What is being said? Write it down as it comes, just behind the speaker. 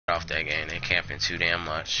off that game. They camping too damn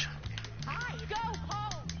much. Go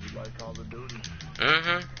home. You like Call of Duty?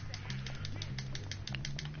 Mm-hmm.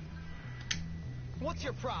 What's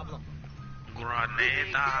your problem?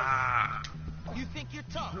 Grenada. You think you're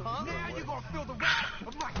tough, huh? Now you're gonna feel the wrath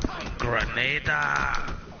of my tongue.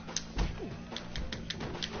 Grenada.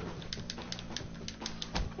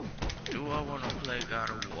 Do I want to play God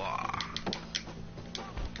of War?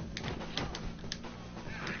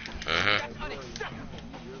 That's unacceptable.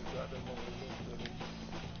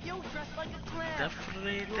 You dressed like a clown.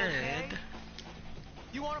 Definitely You dead. okay?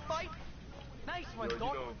 You wanna fight? Nice one, Yo,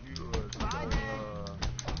 dog. you know,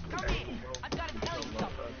 Come here. I've gotta tell you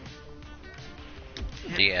something.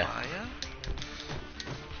 Yeah. Fire.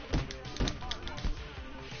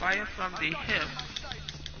 Fire from the hip.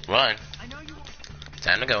 Run. I know you.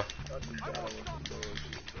 Time to go.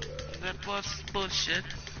 That was bullshit.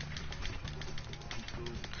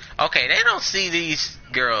 Okay, they don't see these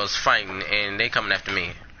girls fighting and they coming after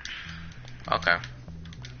me. Okay.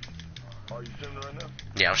 Are you shooting right now?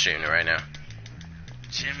 Yeah, I'm shooting it right now.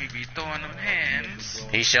 Jimmy be throwing them hands.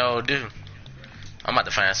 He sure do. I'm about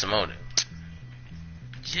to find some more.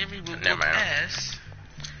 Jimmy will Never whoop mind. ass.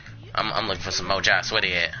 I'm looking for some more jocks. Where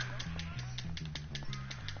they at?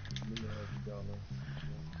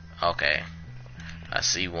 Okay. I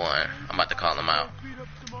see one. I'm about to call him out.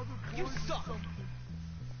 You suck.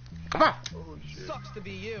 Come on. Oh shit. Sucks to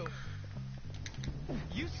be you.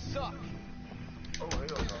 You suck. Oh hell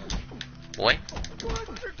no. Boy.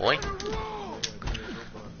 Boy.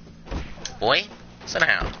 Boy. Sit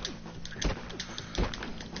down.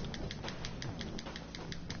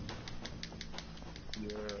 Yeah,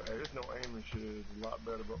 hey, there's no aiming shit. It's a lot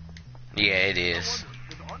better, bro. Yeah, it is.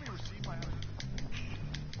 Did the army receive my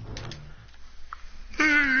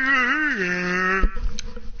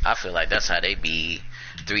I feel like that's how they be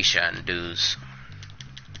three-shotting dudes.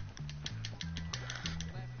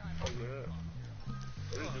 Oh yeah.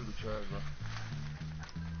 They do the trash, bro.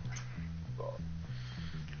 Bro.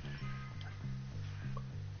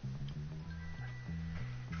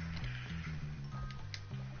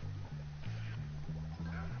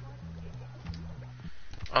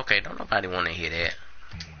 Okay, don't nobody want to hear that.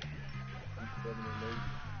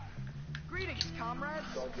 Greetings, comrades.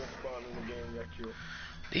 Don't just spawn in the game, got killed.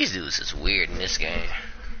 These dudes is weird in this game.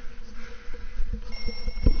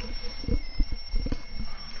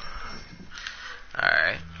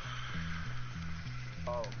 Alright.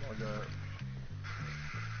 Oh my god.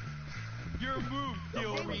 Your move,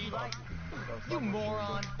 Gilby. You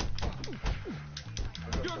moron.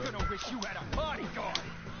 You're gonna wish you had a bodyguard.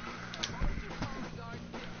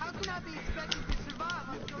 How can I be expected to survive?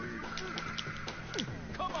 I'm so food.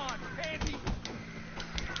 Come on, pansy.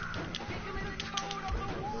 Take a little toad of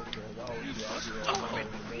the water. You stupid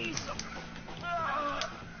piece of...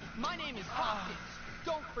 My name is Hopkins.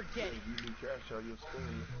 Don't forget it. You need cash out your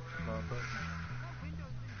spoon, motherfucker.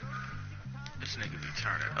 This nigga be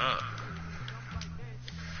turning up.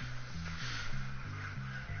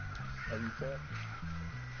 Are you fat?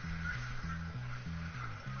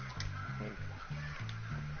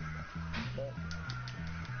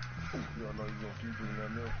 You don't know you're gonna keep doing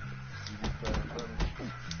that milk. You get fat and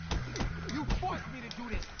fatter. You forced me to do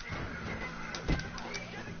this.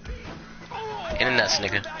 In the nuts,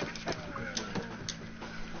 nigga.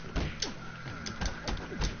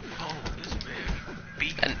 Oh, this man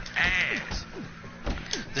beating ass.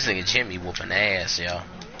 This nigga Jimmy whooping ass, yo. Yeah,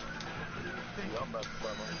 I'm about to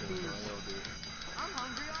buy my shit. I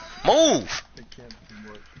don't do it. Move! It can't be too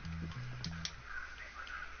much.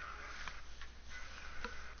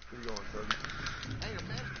 Where you going, 30?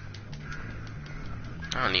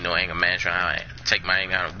 I don't need no anger management. I take my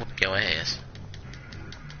anger out and whoop your ass.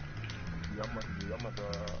 Yeah, I'm about to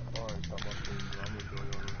orange on my screen, bro. I'm gonna go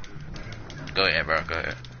real quick. Go ahead, bro. Go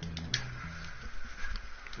ahead.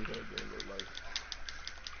 See that game look like.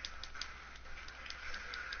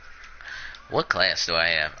 What class do I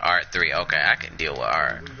have? Art 3. Okay, I can deal with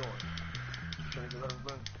art. Where you going? Trying to get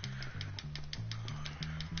everything?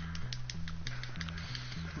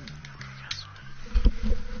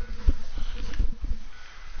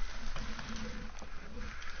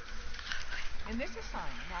 In this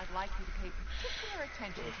assignment, I'd like you to pay particular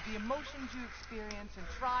attention to the emotions you experience and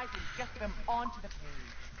try to get them onto the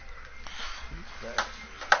page. That.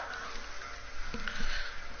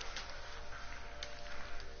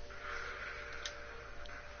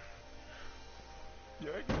 Yeah,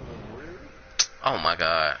 it gets a little weird. Oh my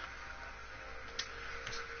god.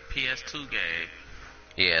 PS2 game.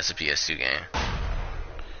 Yeah, it's a PS2 game.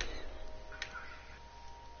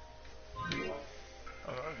 Oh,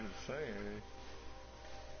 I was just saying.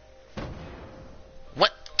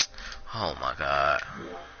 What?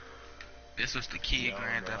 This was the key of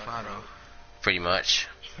Grand Theft Auto. Pretty much.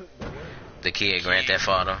 The kid Grand Theft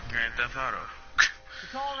Auto. Grand Theft Auto.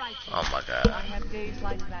 It's all right. Oh my I god. have days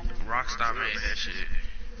like that. Rockstar made that shit.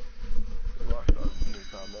 Rockstar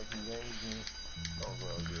start making games and oh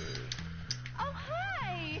good. Oh,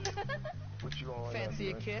 hey! What you on? Fancy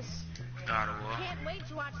a kiss? God of War. Can't wait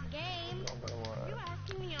to watch the game. You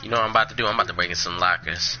asking me? You know what I'm about to do? I'm about to break in some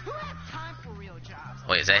lockers. Who has time for real jobs?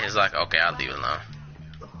 Wait, is that his locker? Okay, I'll leave it alone.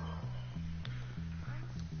 So,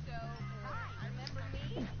 hi, remember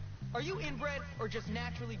me? Are you inbred or just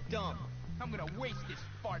naturally dumb? I'm gonna waste this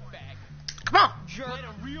fart bag. Come on. Jerk. Let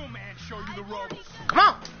a real man show you the ropes. Come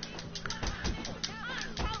on.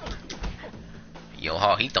 Yo,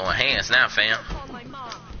 Hawk, he throwing hands now, fam. Call my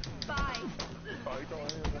mom. Bye. Oh, you throwing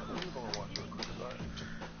hands? You gonna watch your cookies,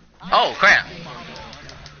 right? Oh, crap.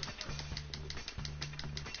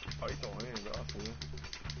 Oh, you throwing hands? I see him.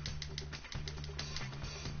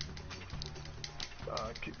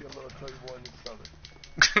 Keep your little teddy boy in the stomach.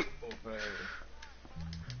 Oh, man.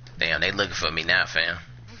 Damn, they looking for me now, fam.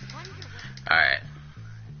 Alright.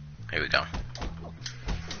 Here we go.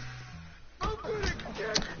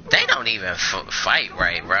 They don't even fight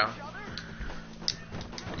right, bro.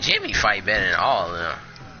 Jimmy fight better than all of them.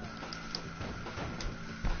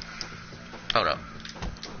 Hold up.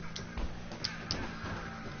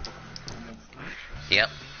 Yep.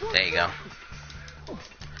 There you go.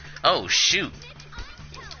 Oh, shoot.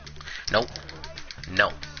 Nope.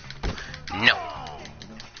 No. No.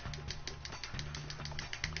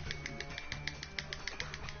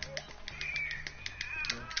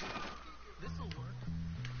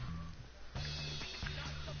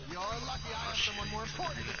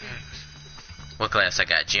 What class I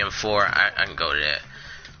got? Gym 4? I can go to that.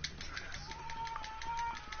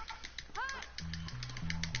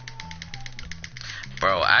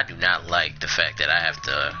 Bro, I do not like the fact that I have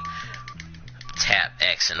to tap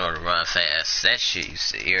X in order to run fast. That shit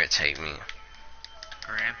used to irritate me.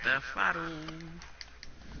 Grand Theft Auto.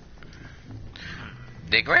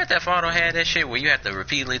 Did Grand Theft Auto have that shit where you have to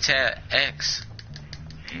repeatedly tap X?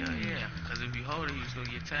 Hell yeah, because if you hold it, you still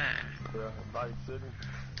get tagged. Yeah, Vice City.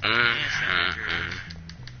 Mm-hmm.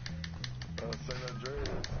 San Andreas.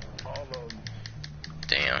 All of them.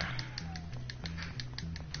 Damn.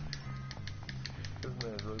 This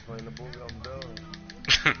man's really playing the bully. I'm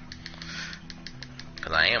done.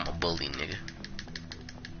 Cause I am a bully, nigga.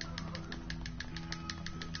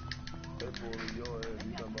 They bully your ass.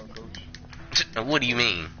 You talking about, coach? What do you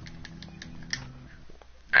mean?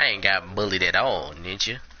 I ain't got bullied at all,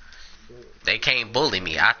 ninja. They can't bully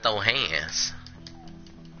me. I throw hands.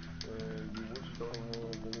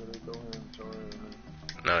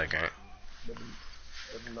 No, they can't. They be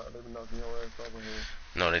knocking your ass off of here.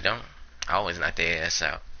 No, they don't. I always knock their ass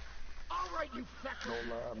out. Alright, you fucker.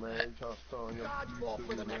 Don't lie, man. You trying to stun your Dodgeball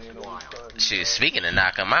for the next while. Shit, speaking of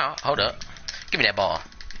knock them out, hold up. Give me that ball.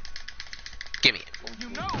 Give me it. You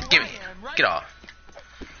know Give who me I am, it. right? Get off.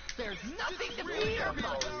 There's nothing to fear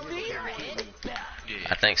about fear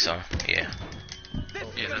it. I think so. Yeah.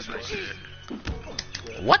 Yeah, that's what I said.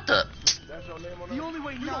 What the? That's your name on The only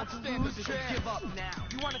way not to lose is to give up now.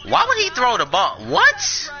 You wanna Why would he throw the ball? What?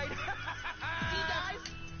 See, guys?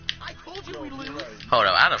 I told you we'd lose. Hold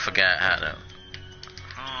up. I done forgot how to.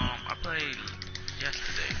 I played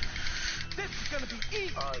yesterday. This is gonna be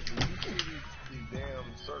easy. Alright, do you see these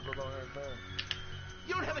damn circles on his man?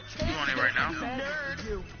 You don't have a chance. You on it right now? You nerd.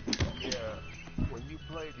 You. Yeah. When you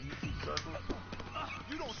play, do you see circles?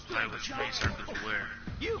 You don't Like, what you mean circles to where?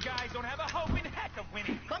 You guys don't have a hope in heck of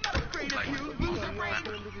winning. I'm not afraid Like, of you, loser brain.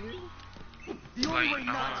 The only way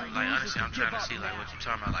not to like lose honestly, is I'm to trying give to see up like now. what you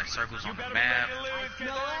talking about, like circles on the better map, ready to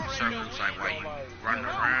lose, 'cause I'm circles like while you running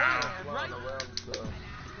around. Right?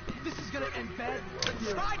 This is gonna end bad.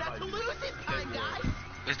 Try not to lose this time, guys.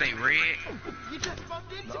 Is they red? You just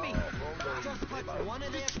bumped into me. Just like one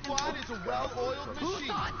and a squad is a well-oiled machine. Who's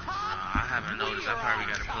on top? I haven't noticed. I probably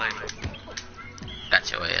gotta play. Got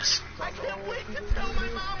your ass. I can't wait to tell my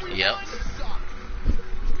mom we Yep. won. Suck.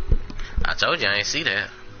 I told you I ain't see that.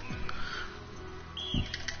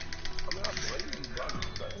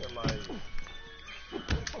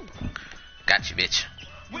 Got you, bitch.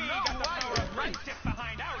 We got the power of right just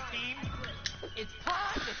behind our team. It's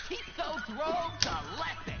time to teach those rogues a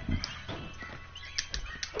lesson.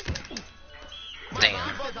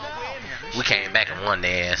 Damn. We came back and won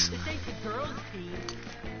their ass. This ain't the girls' team.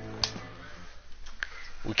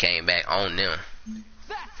 We came back on them.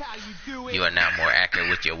 That's how you do it. You are now more accurate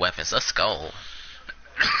with your weapons. Let's go.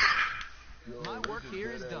 My work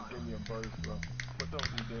here is done. Give me a burst, bro. What's up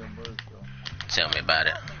with these damn bursts, bro? Tell me about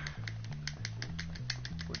it.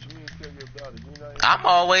 What you mean tell your I'm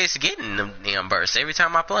always getting them damn bursts every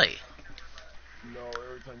time I play. No,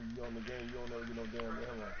 every time you get on the game, you don't ever get no damn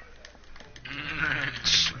ammo.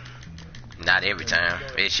 Not every time.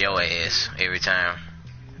 It's your ass every time.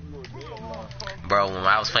 Bro, when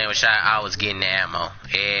I was playing with Shot, I was getting the ammo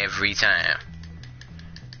every time.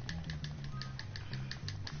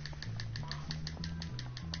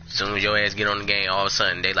 Soon as your ass get on the game, all of a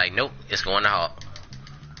sudden they like, nope, it's going to halt.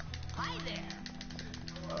 Hi there.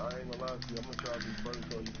 I ain't gonna lie to you, I'm gonna try these burgers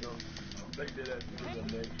so you know. They did that because of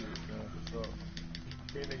nature, man. So,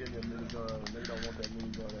 can't they get me a minigun and they don't want that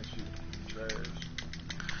minigun, that shit trash.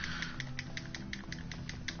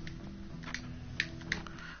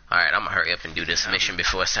 Alright, I'm gonna hurry up and do this mission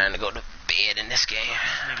before it's time to go to bed in this game.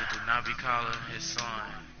 Nigga do not be calling his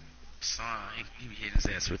son. He be hitting his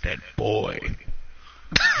ass with that boy.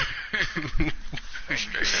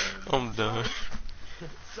 I'm done.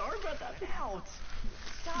 Sorry about that. Out.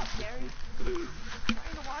 Stop, Gary. Trying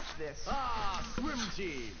to watch this. Ah, swim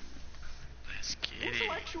team. Let's get it.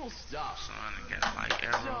 Intellectual stuff. Son, got like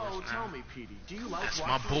arrows So, now. tell me, Petey, do you like That's my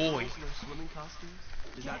watching boy. girls in their swimming costumes?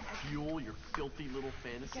 Does that fuel your filthy little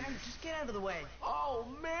fantasies? Gary, just get out of the way. Oh,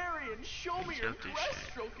 Marion, show me your Filthy shit.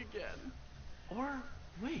 breaststroke again. Or,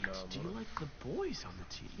 wait, do you like the boys on the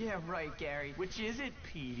team? Yeah, right, Gary. Which is it,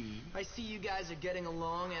 Petey? I see you guys are getting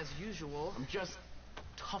along as usual. I'm just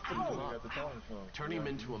toughening Where them you up. got the time from? Turning him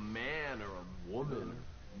into a man or a woman or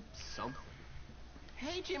something.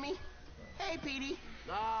 Hey, Jimmy. Hey, Petey.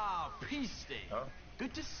 Ah, Peace State. Huh?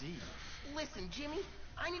 Good to see you. Listen, Jimmy,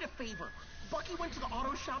 I need a favor. Bucky went to the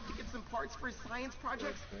auto shop to get some parts for his science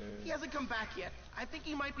projects. He hasn't come back yet. I think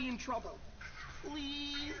he might be in trouble.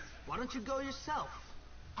 Please? Why don't you go yourself?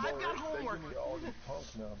 I've got They homework. give me all these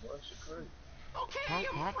punks now, bro. That shit crazy. Okay,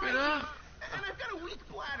 I'm Pump afraid. it up. And I've got a weak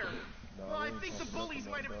bladder. No, Well, I we ain't think the pumping bullies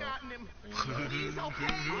nothing might up, have dog. gotten him. Ain't Please, I'll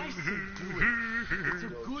pay. I say do it. It's a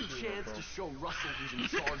good chance to show Russell who's in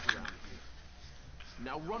charge around here.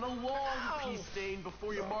 Now run along, Peace Stain,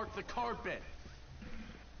 before you mark the carpet.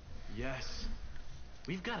 Yes.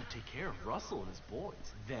 We've got to take care of Russell and his boys.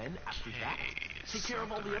 Then, after that, take care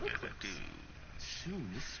of all the other crooks. Soon,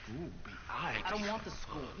 this school will be I don't want the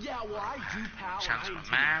school. Yeah, well, I do, pal. and Sounds I my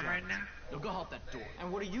intend mind to right do now. it. Now go help that door.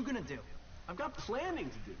 And what are you gonna do? I've got planning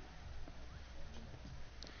to do.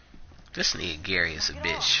 This nigga Gary is a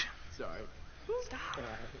bitch. Sorry. Hey,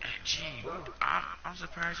 gee, I'm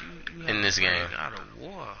surprised you In this game. out of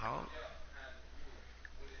war, Hulk.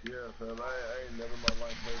 Yeah, fam, I ain't never in my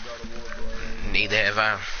life played God of War, bro. Neither have I.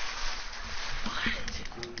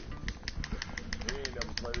 We ain't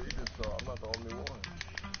never played it either, so I'm not the only one.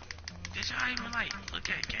 Did y'all even like look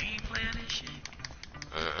at gameplay of this shit?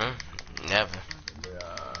 Never.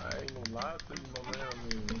 Yeah, I ain't gonna lie to you, my man. I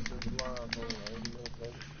mean, it's just blind, bro. I ain't never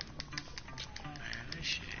played it. Man, this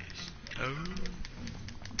shit is dope.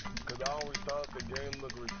 Cause I always thought the game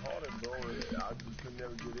looked retarded, bro. I just could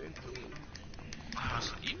never get into it. Wow,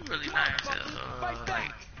 so you really not into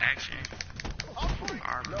like action No, I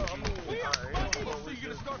RPG? mean, I ain't gonna So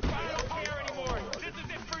you're gonna start fighting? I don't care anymore. This is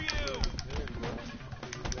it for you.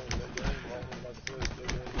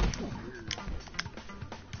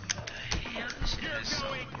 Hell, this shit is so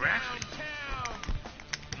graphic.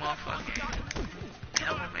 Motherfucking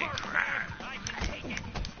Devil May Cry.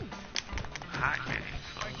 Hot game.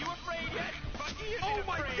 Are you afraid yet? Bucky isn't afraid. Oh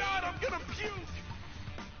my God, I'm gonna puke!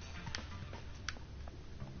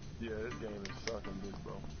 Yeah, this game is sucking this,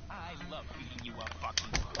 bro. I love beating you up, Bucky.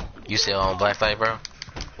 You still on Black Flag, bro? Nah, I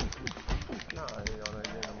ain't on that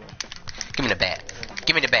game anymore. Give me the bat.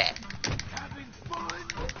 Give me the bat.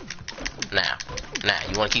 Now.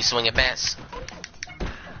 You wanna keep swinging bats?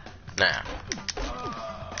 Now.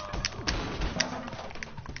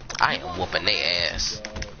 I am whooping their ass.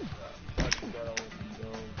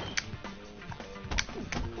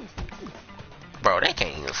 Bro, they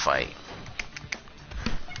can't even fight.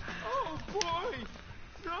 Oh boy!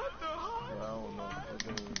 Not the hot! I don't know. That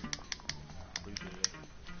game is freaking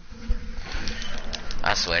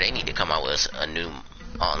I swear they need to come out with a new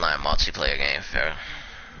online multiplayer game for.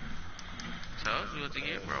 Told you what to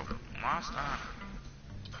get, bro. Monster Hunter.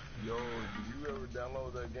 Yo, did you ever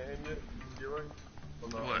download that game yet? Get right? On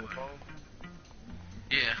the What? phone?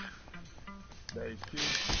 Yeah. The HQ?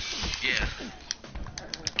 Yeah.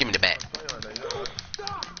 Give me the bat. Play on that, yo.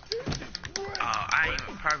 I ain't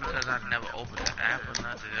even probably because I never opened the app or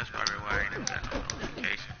nothing. That's probably why I ain't even got no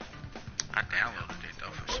notification. I downloaded it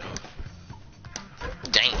though for sure.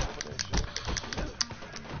 Damn.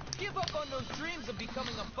 Give up on those dreams of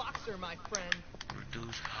becoming a boxer, my friend.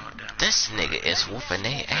 Reduce all damage. This nigga is whooping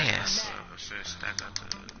their ass. Stack up to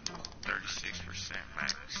 36%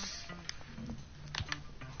 max.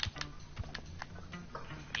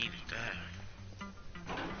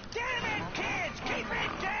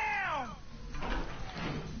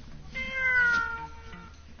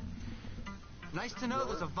 to know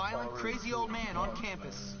there's a violent, crazy old man on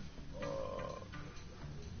campus.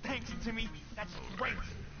 Thanks, Timmy. That's great.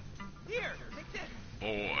 Here, take this.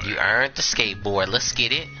 Boy. You earned the skateboard. Let's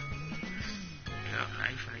get it. Yeah, now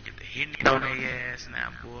you finna get the hitting it on their ass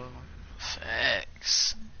now, boy.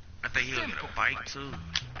 Facts. I think he'll get a bike too,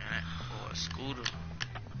 man, or a scooter.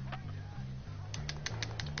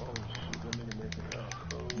 Oh shit, that nigga making it out.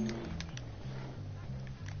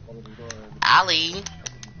 Ali.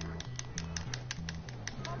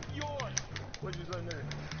 Yours. What'd you say, nigga?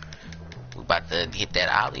 We about to hit that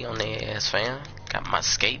ollie on their ass, fam. Got my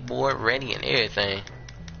skateboard ready and everything.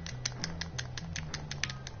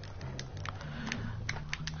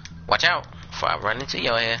 Watch out before I run into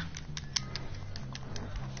your ass.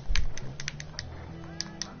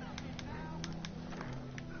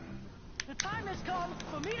 The time has come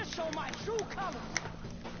for me to show my true colors.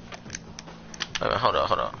 Wait a minute, hold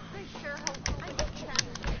up.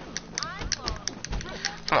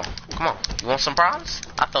 Come on. You want some problems?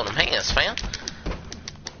 I throw them hands, fam.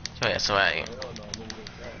 Your ass away. Hell no, nigga,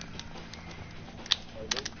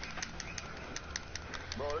 that's that.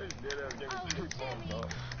 Bro, they dead ass gave me 3 phones, dog.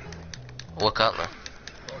 What color?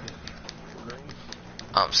 Green.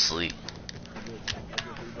 I'm asleep.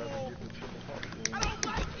 I don't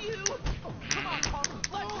like you. Come on, Punk.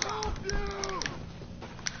 Let's go.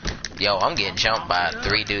 Yo, I'm getting jumped by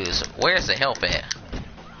 3 dudes. Where's the help at?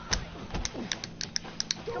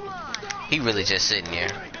 Come on. He really just sitting there.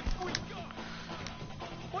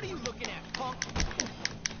 What are you looking at, Punk?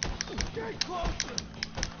 Get closer.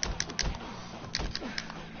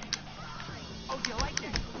 Oh, you like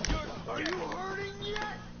that? Are you hurting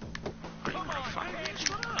yet? Come on, man,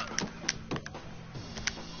 shut up.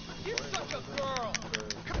 You're such a girl.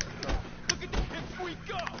 Look at the pimp freak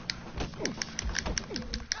go.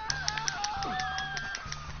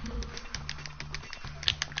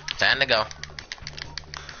 Time to go.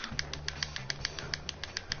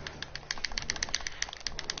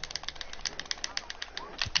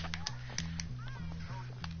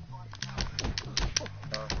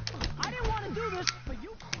 I didn't want to do this, but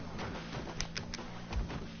you.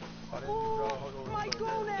 Oh, my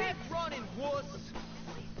gonads! Get running, wuss.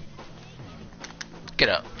 Get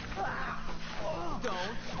up.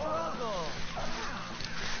 Don't struggle.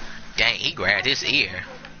 Dang, he grabbed his ear.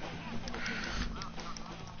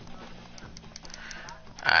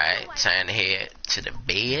 Alright, time to head to the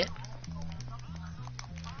bed.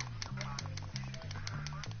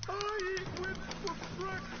 I eat with for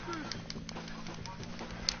breakfast.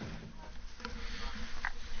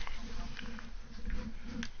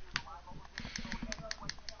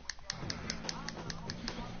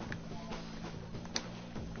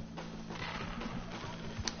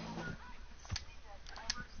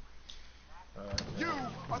 You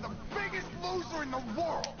are the biggest loser in the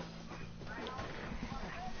world.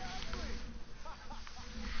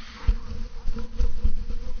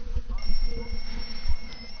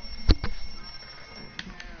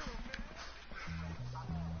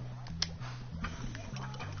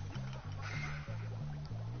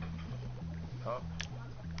 Huh?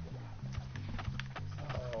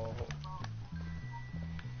 Oh.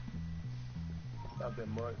 Not that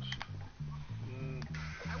much.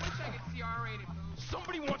 I wish I could see R-rated movies.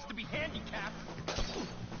 Somebody wants to be handicapped.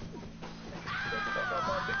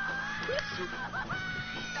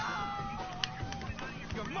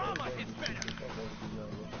 Your mama is better.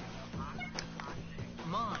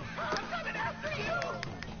 Mine. I'm coming after you.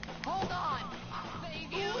 Hold on. I'll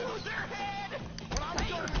save you. Lose your head. When I'm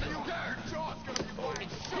done with you, your jaw's gonna be bleeding.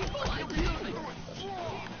 People like you.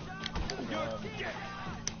 You're dead.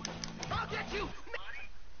 I'll get you.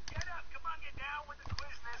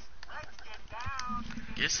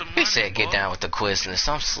 Get some money, He said get boy. down with the quizness.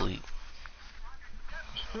 I'm asleep.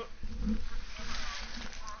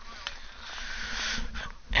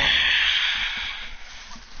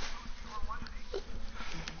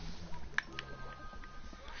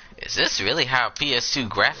 Is this really how PS2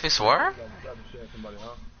 graphics were? Got to share somebody,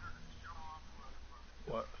 huh?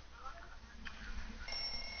 What?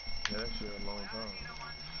 Yeah, that shit a long time.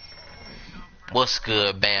 What's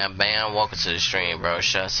good, Bam Bam? Welcome to the stream, bro.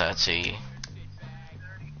 Shouts out to you.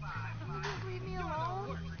 Leave me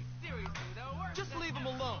alone. Seriously, though, just leave him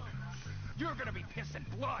alone. You're gonna be pissing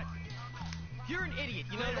blood. You're an idiot,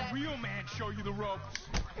 you know Let that? a real man show you the ropes.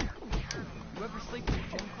 You ever sleep in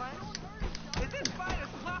gym class? Is this fight a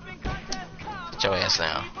slapping contest? Come Get your on, ass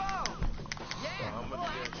down. people. Yeah, how much well,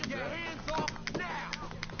 gas action. you Your got? hands off now.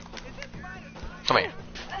 Is this fight a Come here.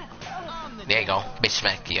 I'm the There you go. Bitch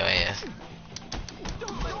smack your ass.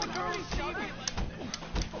 Don't let the girls see me.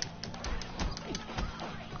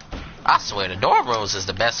 I swear the dorm rooms is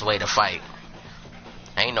the best way to fight.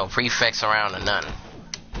 Ain't no prefects around or nothing.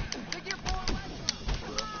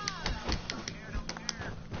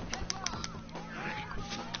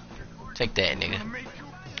 Take that, nigga. Come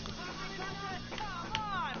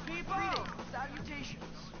on, people! Salutations.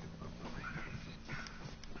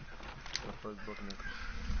 The first book in it.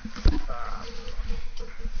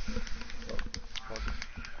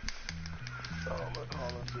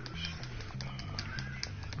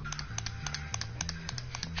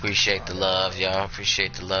 Appreciate the love, y'all.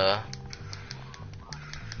 Appreciate the love.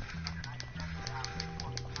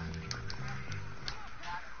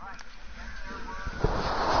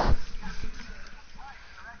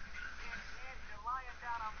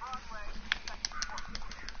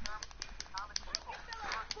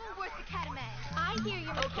 I hear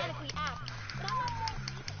you're mechanically apt, but I'm not.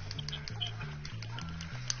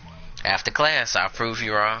 After class, I'll prove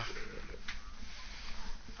you wrong.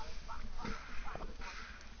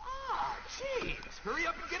 Ah, jeez. Hurry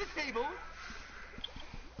up and get a table.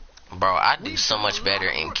 Bro, I do so much better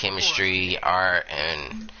in chemistry, art,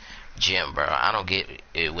 and gym, bro. I don't get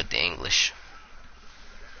it with the English.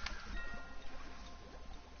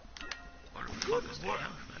 Good work.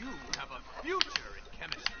 You have a future in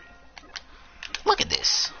chemistry. Look at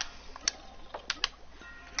this.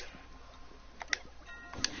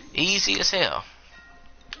 Easy as hell.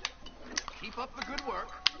 Keep up the good work.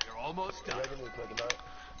 You're almost done.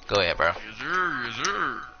 Go ahead, bro. Yes, sir. Yes,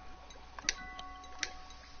 sir.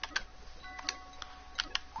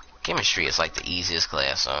 Chemistry is like the easiest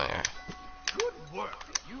class on here. Good work.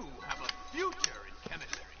 You have a future in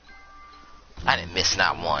chemistry. I didn't miss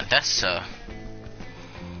not one. That's I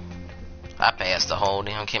passed the whole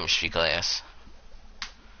damn chemistry class.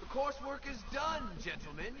 The coursework is done,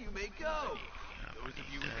 gentlemen. You may go. Those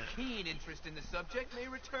of you with a keen interest in the subject may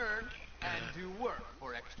return and do work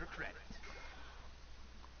for extra credit.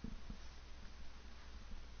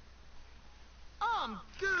 I'm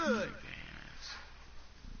good.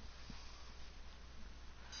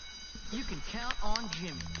 You can count on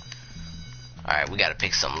Jimmy. Alright, we gotta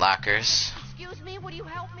pick some lockers. Excuse me, would you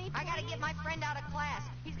help me? I gotta get my friend out of class.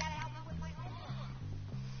 He's gotta help me with my homework.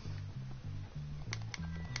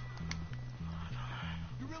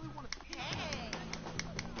 You really want to... Hey!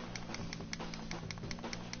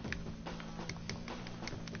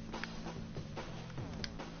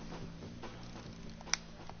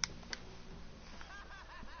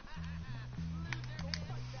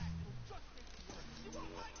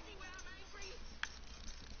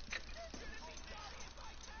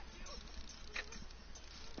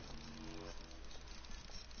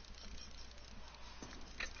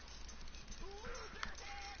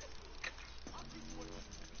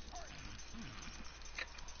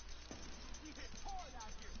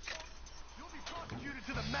 Prosecuted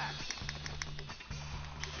to the max.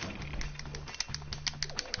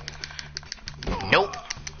 Nope.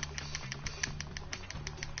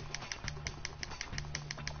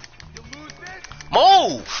 You lose this?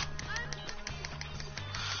 Move!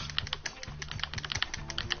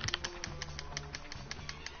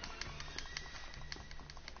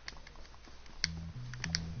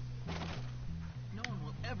 No one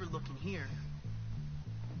will ever look in here.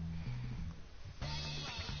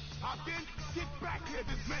 Hopkins, get back here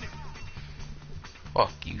this minute.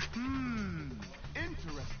 Fuck you.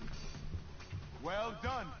 Interesting. Well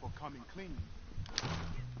done for coming clean.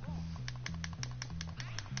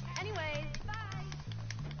 Anyways, bye.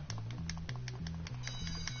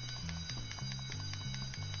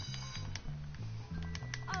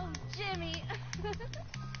 Oh, Jimmy.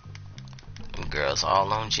 Them girls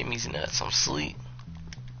all on Jimmy's nuts. I'm asleep.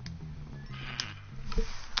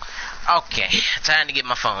 Okay, time to get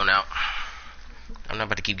my phone out. I'm not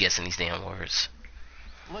about to keep guessing these damn words.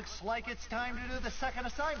 Looks like it's time to do the second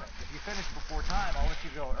assignment. If you finish before time, I'll let you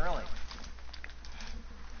go early.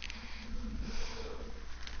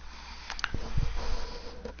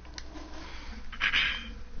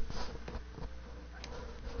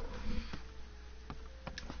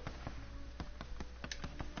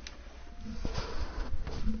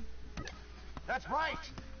 That's right.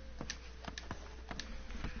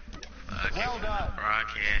 Well done.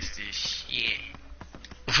 Broadcast this shit.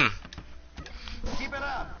 Keep it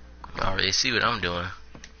up. You already see what I'm doing.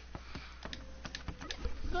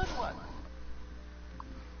 Good one.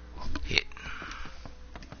 Hit.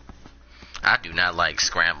 I do not like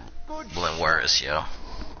scrambling words, yo.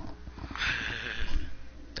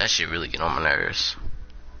 That shit really get on my nerves.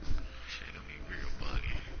 Shit gonna be real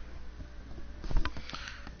buggy.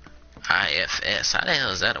 IFS. How the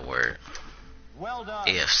hell is that a word? Well done.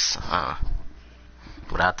 Ifs.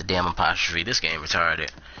 Without the damn apostrophe. This game retarded.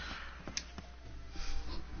 It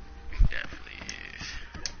definitely is.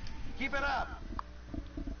 Keep it up.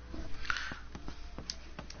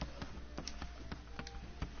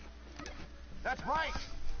 That's right.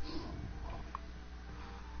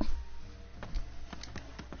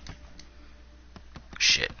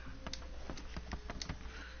 Shit.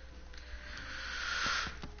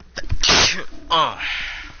 Oh.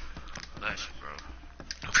 Bless you, bro.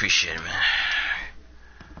 Appreciate it, man. Man,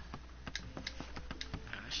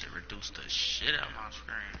 that shit reduced the shit out of my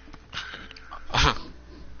screen.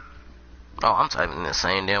 Oh, I'm typing the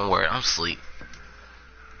same damn word. I'm asleep.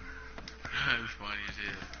 It was funny as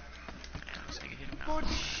hell. Damn, this nigga hit him out. Good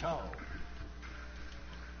show.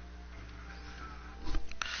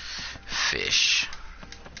 Fish.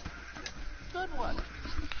 Good one.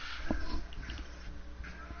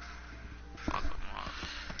 Fuck him off.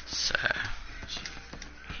 So,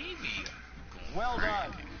 He be going Well crazy.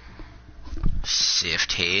 done.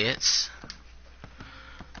 shift heads.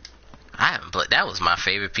 I haven't played. That was my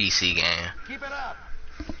favorite PC game. Keep it up.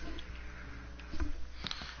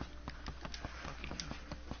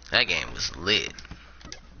 That game was lit.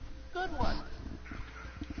 Good one.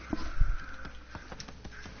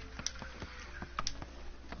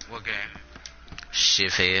 What game?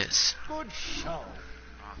 Shift heads. Good show. I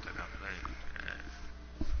don't think I played that.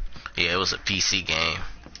 Yeah, it was a PC game.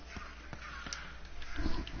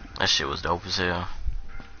 That shit was dope as hell.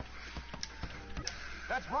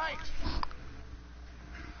 That's right.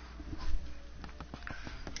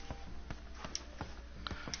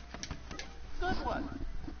 Good one.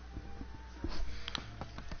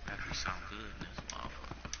 That be sound good in this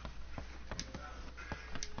motherfucker.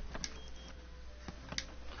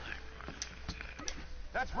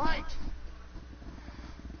 That's right.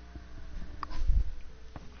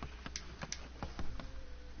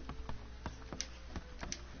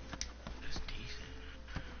 That's decent.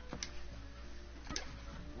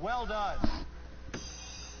 Well done.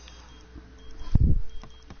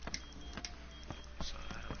 So,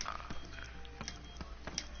 okay.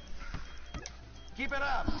 Keep it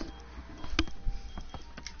up.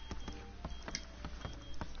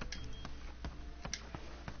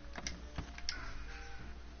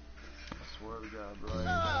 I swear to God, bro.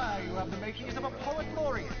 Ah, you have the makings of a poet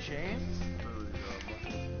laureate, James. Literally, bro, my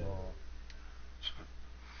fucking ball.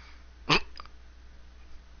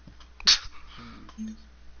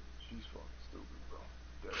 She's fucking stupid, bro.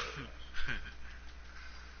 Dead ass.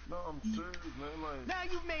 No, I'm serious, man. Like, Now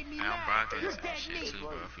you've made me Now mad. broadcast You're that dead shit meat. too,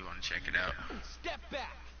 bro, if you want to check it out. Step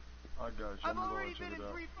back. I got you. I've I'm already gonna been check in it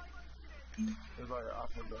out. 3 fights. It's like I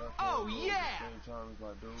feel bad for Oh, him, bro. yeah. At the same time, it's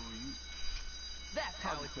like, dude, you. That's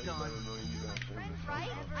how it's Take better done. knowing you gonna say this Right?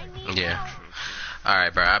 sometimes. I need Yeah. help.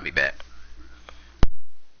 Alright, bro. I'll be back.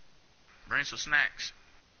 Bring some snacks.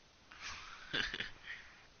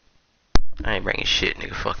 I ain't bringing shit,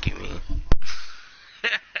 nigga. Fuck you, man.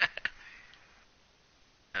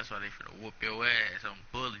 That's why they finna whoop your ass on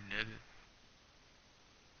bully, nigga.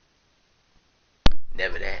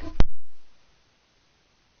 Never that.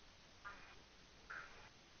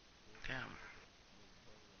 Damn.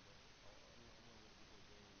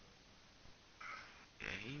 Yeah,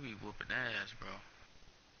 he be whooping ass, bro.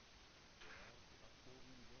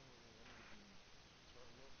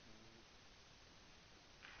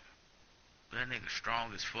 That nigga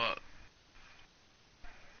strong as fuck.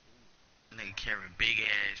 Nigga carrying big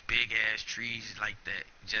ass trees like that.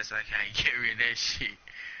 Just like how he carrying that shit.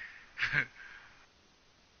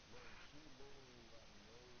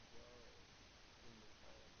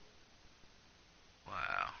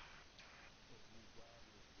 Wow.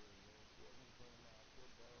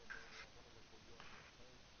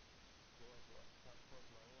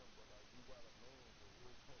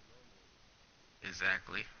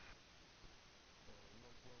 Exactly.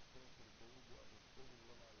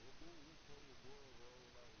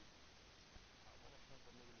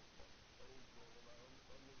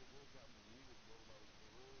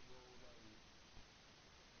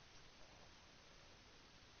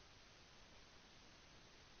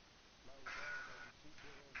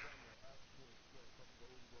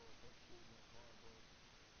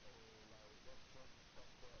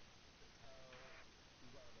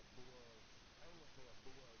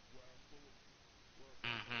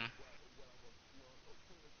 Mm-hmm.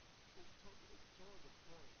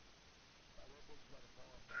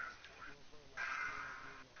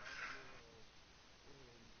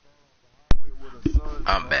 With a son,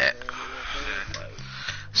 I'm back. man, you know what I'm saying? Exactly.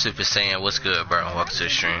 Super Saiyan, what's good, bro? Welcome to the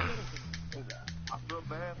stream. I feel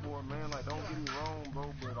bad for him, man. Like, don't get me wrong,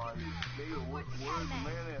 bro, but like, nigga, where's the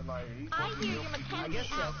man at? Like, he I supposed to hear help your people.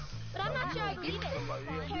 mechanic out, but I'm not sure I believe it. Like,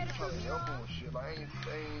 yeah, Care nigga to trying prove to me help him wrong? with shit. Like, ain't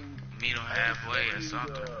Meet him halfway or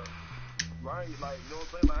something. right? Like, you know what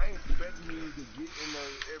I'm saying? Like, I ain't expecting you to get in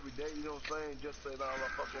there every day, you know what I'm saying? Just say, nah, I'm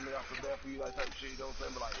gonna fuck with me, I feel bad for you, that type of shit, you know what I'm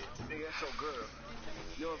saying? But like, nigga, that's your girl.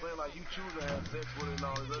 You know what I'm saying? Like, you choose to have sex with her and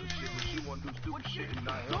all this other shit, but she wanna do stupid shit and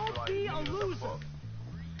not help her. Like, nigga, what the fuck?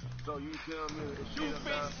 So you tell me that she ended up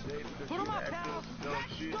dying today because she acting some dumb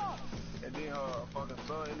shit, and then her fucking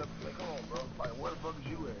son ended up, like, come on, bro. Like, where the fuck is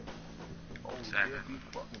you at? Oh, Exactly. deadbeat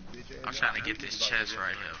fucking bitch ass. I'm trying to get this chest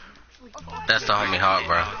right here. That's the homie Hawk,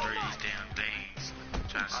 bro. Through these damn things.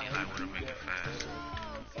 Trying to see like what'll make it fast.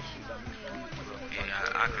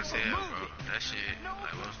 Yeah, I can tell, bro. That shit,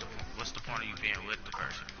 like, what's the point of you being with the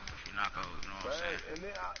person if you're not gonna, you know what I'm saying? And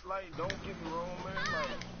then, like, don't get me wrong, man.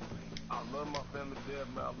 Like, I love my family death,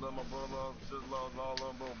 man. I love my brother, sister-in-laws, and all of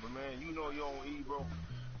them, bro. But man, you know you don't eat, bro.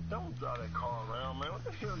 Don't drive that car around, man. What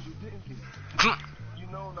the hell is you thinking? You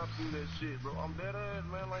know not to do that shit, bro. I'm dead ass,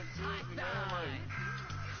 man. Like, seriously, man.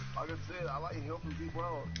 Like I said, I like helping people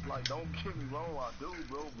out. Like, don't get me wrong, I do,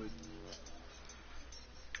 bro. But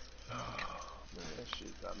man, that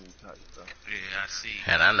shit got me tight, bro. Yeah, I see.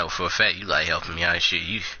 And I know for a fact you like helping me out and shit.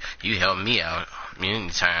 You help me out many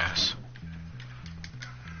times.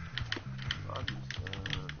 I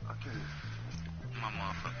can't. My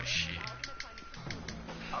motherfucking shit.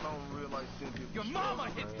 I don't really like seeing people. Your mama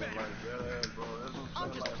hits better. Like that ass, bro. That's what I'm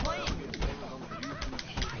I'm just saying. Like, playing. I'm getting famous on the YouTube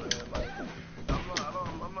shit, man. Like,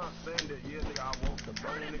 I'm not saying that, yeah, nigga, I want the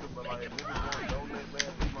money, nigga, but like, if niggas want to donate, man,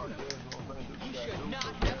 be my guest, you know what I'm saying? Do You what should you not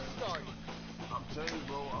gotta do, have started. I'm telling you,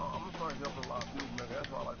 bro, I'm gonna start helping a lot of people, man. That's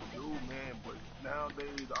what I like to do, man. But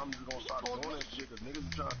nowadays, I'm just gonna stop doing that shit, cause niggas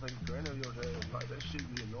be trying to take advantage of your ass. Like, that shit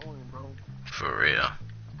be annoying, bro. For real.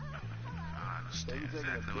 I They understand be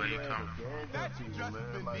taking exactly a where big you ass coming from. advantage of people,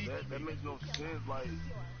 man. Like, that makes no sense. Like,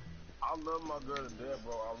 I love my girl to death,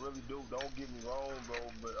 bro. I really do. Don't get me wrong, bro.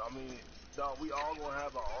 But I mean, dog, we all gonna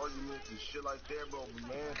have our arguments and shit like that, bro. But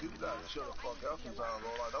man, people gotta chill the fuck out sometimes, bro.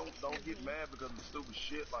 Like, don't get mad because of stupid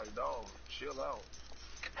shit. Like, dog, chill out.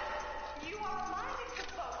 You are reminded to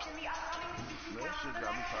folks in the upcoming Man, that shit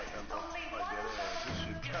got me tight, man, bro. Like that ass. This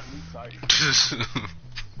shit got me tight.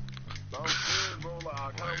 I'm serious, bro. Like,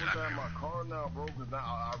 I kind of wish I had my car now, bro, because now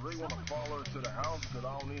I really want to follow her to the house because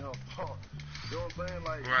I don't need her car. You know what I'm saying?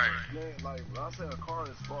 Like, Right. man, like, when I say a car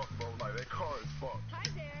is fucked, bro, like, that car is fucked.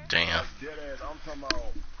 Damn. Like, dead ass, I'm talking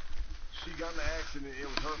about, she got in an accident, it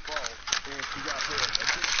was her fault, and she got paid a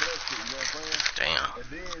ticket for that shit, you know what I'm saying? Damn. And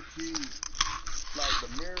then she, like, the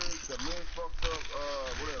mirrors fucked up,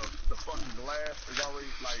 what else? The fucking glass is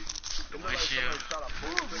already, like, it look like somebody shot a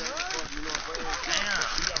bullet to that fuck, you know what I'm saying?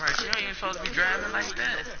 Damn. Right, you ain't even supposed to be driving like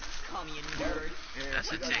that. Call me a nerd. And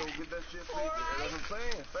That's we a gotta go ticket. get that shit fixed. That's what I'm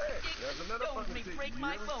saying. Fact. That's another Don't fucking make ticket. break You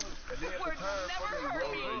my hear me? bones. And then at the Words will time, never fucking hurt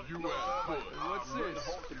me. you know what I'm saying? Like, What's I really this?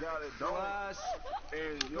 hope to God it don't. Class.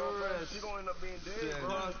 And you know what I'm saying? She gonna end up being dead, bro.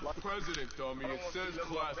 Class Like, president, I dummy. don't It want to says see them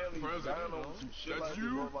class family dying president. over some shit That's like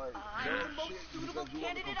you? this, bro. Like, I'm dumb the most shit suitable because you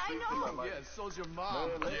want to candidate go I see know. somebody. Like, Yeah, so's your man,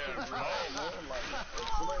 mom. that shit is wrong, man. Like, if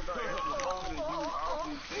somebody's not answering the phone, then you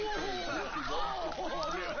obviously think they're guilty, bro.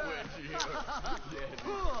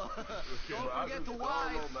 Don't But I forget just, the I don't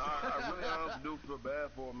wife. know, man. I really honestly do feel bad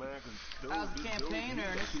for him, man, because dude, How's the this campaign, dude,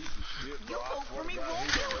 he's Ernest? a piece of shit, bro. You I vote swear for me, to God, won't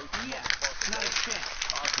he's a you? racist Yeah, motherfucker, not a bro. chance.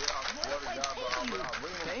 I swear to God, bro, I really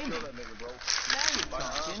want to kill that nigga, bro. Now you're Like,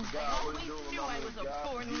 talking. honest to God, I really do Knew I was a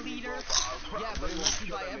born leader. Yeah, but unless you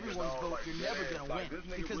buy everyone's vote, you're never gonna win.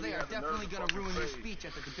 Because they are definitely gonna ruin your speech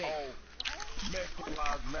at the debate. Oh, Mexican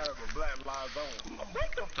lives matter, but black lives don't.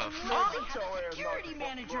 What the fuck? You only have a security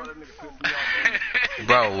manager. Bro, that nigga pissed me off,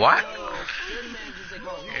 Bro, what? Security managers that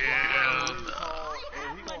go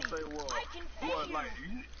and he gonna say, well, like,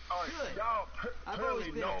 alright, y'all I've apparently always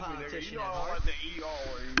been a know me, nigga. politician You know at I don't heart. like the ER,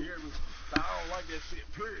 you hear me? I don't like that shit,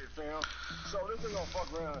 period, fam. So this nigga gonna fuck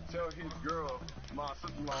around and tell his girl, my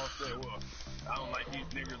sister-in-law said, well, I don't like these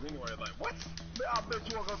niggas anyway. Like, what? Man, I bet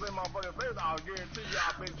you won't go say my fucking face. I'll guarantee you,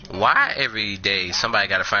 I bet you won't. Why every day somebody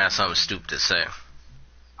gotta find something stupid to say?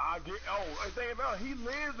 And think about it, he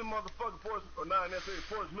lives in motherfucking Fort, or not necessarily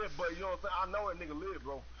Fort Smith, but you know what I'm saying? I know that nigga live,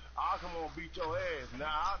 bro. I'll come on beat your ass.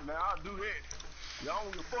 Now I'll do that. Y'all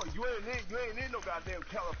don't give a fuck. You ain't in no goddamn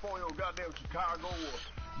California or goddamn Chicago or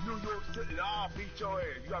New York City. I'll beat your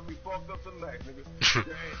ass. You got me fucked up tonight, nigga.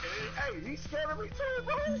 Hey, he's scared of me too,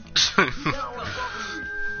 bro. He don't want to fuck with me.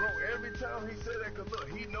 Bro, every time he said that, cause look,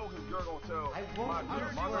 he know his girl gonna tell my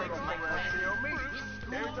girl. My girl gonna come around and tell me.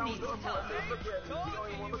 Every time we go somewhere, I say, look at me. He don't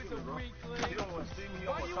even want to look at me, bro. He don't want to see me. He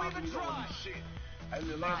don't want to talk to me. He don't want to do shit. And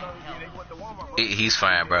the last time they went to Walmart, bro. He's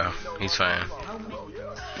fine, bro. He's fine. Bro,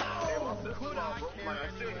 yeah. And my sister-in-law out, bro. Like I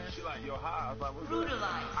said, shit like yo high. I was like, what's good?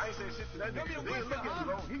 I ain't say shit to that nigga. They didn't look at me,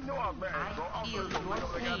 bro. He knew I was mad, bro. I was gonna look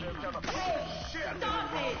up the goddamn kind of shit,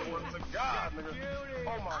 nigga, bro. It's a god, nigga.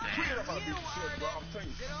 Oh my kid, I'm about to beat shit, bro. I'm telling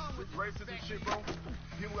you, this racist and shit, bro.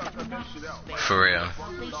 People gotta cut that shit out. For real.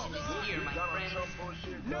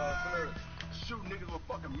 Shoot niggas with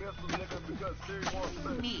fucking missiles, niggas, because Siri wants to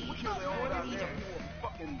kill their own goddamn people with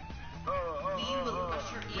fucking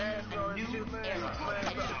gas and shit, man.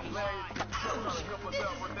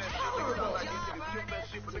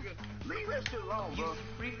 Leave that shit alone, bro.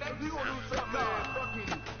 If you gonna do something, man,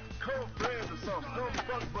 fucking come friends or something, come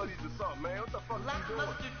fuck buddies or something, man. What the fuck you doing?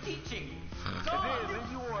 And then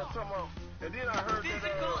you want to talk about, and then I heard that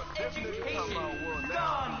this nigga talking about, well,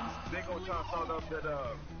 now they gonna try to start up that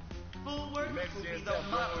Mexicans that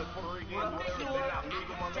going Puerto Rican, whatever, they got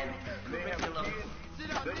legal money, they have kids, they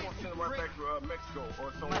gonna send them right back to Mexico or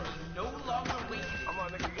somewhere. I'm like,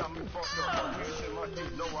 nigga, you got me fucked up. You ain't send my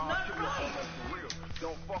kids nowhere, I'll kill your ass for real.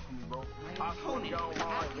 Don't fuck with me, bro. I swear to God on my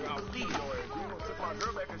life, nigga, I'll kill your ass. You gonna send my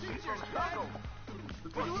girl back and she's from Chicago. The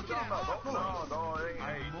fuck you talking about? No, it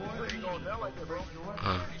ain't going down like that, bro.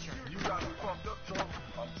 You got me fucked up, Trump.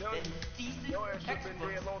 I'm telling you. Your ass should been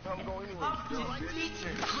dead a long time ago anyway.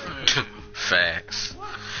 Facts.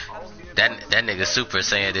 That nigga Super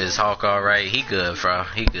saying this Hawk alright. He good, bro.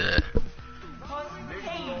 He good.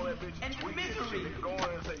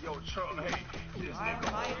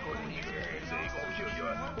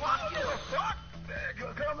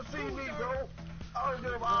 Come and see me, bro. I don't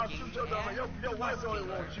give a fuck. I'll shoot your dumb. Your wife only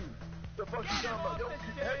wants you. The fuck you talking about? Your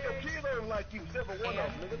kids don't even like you, except for one of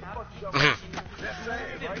them, nigga. The fuck you talking about? That's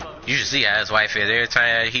sad, right? You should see how his wife is. Every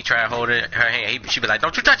time he try to hold her hand, she be like,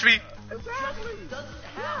 "Don't you touch me." Exactly. She didn't want to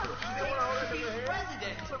hold that nigga hand.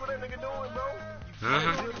 Look what that nigga doing, bro.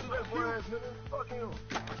 Fuck him.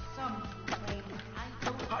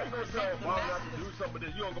 How you gonna say, "Mom, I have to do something," but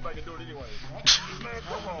then you don't go back and do it anyway? Man,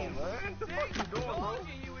 come on, man. What the fuck you doing, bro?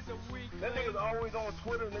 That nigga's always on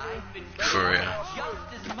Twitter, nigga. For real.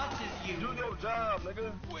 Just as much as you. Do your job,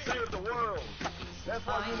 nigga. Save the world. That's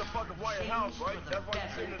why you in the fucking White House, right? That's why you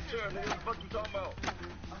sitting in the chair, nigga. What the fuck you talking about? You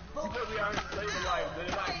supposed to be out here saving lives,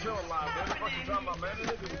 nigga, not killing lives, man. What the fuck you talking about, man? This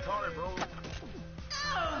nigga retarded, bro.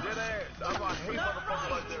 Dead ass. That's why I hate motherfuckers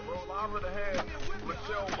like that, bro. I'd rather have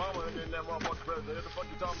Michelle Obama than that motherfucking president. What the fuck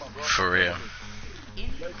you talking about, bro? For real.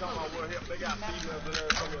 They talking about well, they got females in there,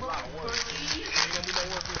 fucking a lot of work. Ain't gonna be no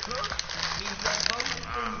work for sure.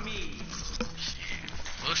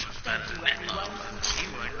 Bush was better than that motherfucker. He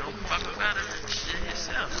wasn't no fucking better than shit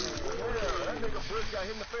himself. Yeah, that nigga Bush got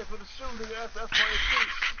hit in the face with a shoe, nigga. That's funny shit.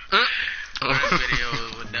 That video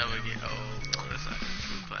would never get old, bro. That's like a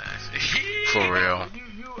true classic. For real.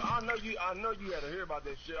 I know you had to hear about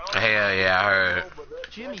that shit. Hell yeah, I heard.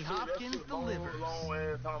 Jimmy Hopkins delivers.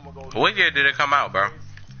 What year did it come out, bro?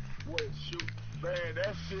 Wait, shoot. Man,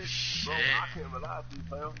 that shit, bro, I can't rely to you,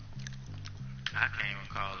 fam. I can't even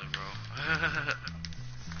call it, bro.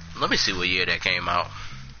 Let me see what year that came out.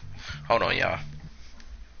 Hold on, y'all.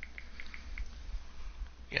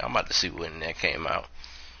 Yeah, I'm about to see when that came out.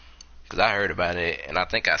 Cause I heard about it, and I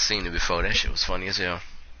think I seen it before. That shit was funny as hell.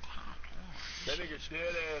 That nigga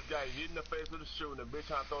dead ass got hit in the face with a shoe, and the bitch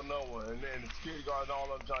trying to throw no one. And then the security guards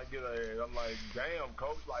all of them trying to get her ass. I'm like, damn,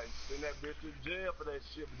 coach, like, send that bitch to jail for that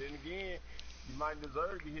shit. But then again, you might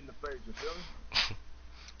deserve to be hit in the face, you feel me?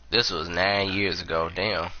 This was 9 years ago.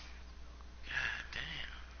 Damn. God damn.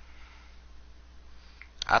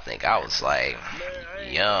 I think I was like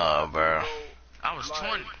young, bro. I was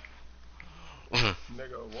 20.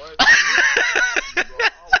 Nigga, what?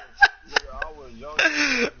 I was young,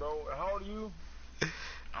 bro. How old are you?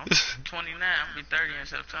 I'm 29. I'll be 30 in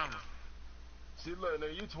September. See, look,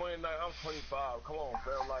 nigga, you 29, I'm 25. Come on,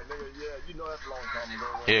 fam. Like, nigga, yeah, you know that's a long time ago.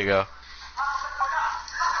 Man. Here you go.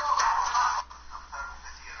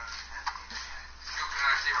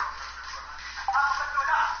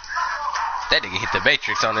 That nigga hit the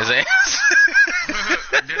Matrix on his ass.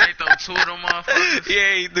 Did they throw two of them motherfuckers?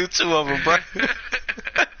 Yeah, he threw two of them, bro.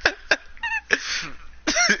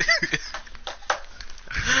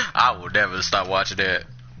 I will never stop watching that.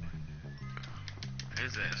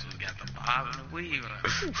 His ass was got the bob and the weave.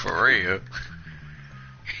 For real.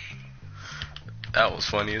 That was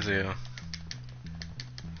funny as hell.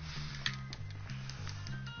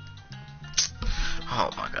 Oh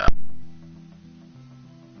my god.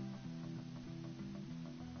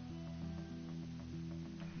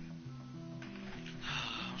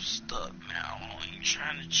 I'm stuck now. I ain't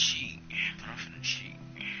trying to cheat, but I'm finna cheat.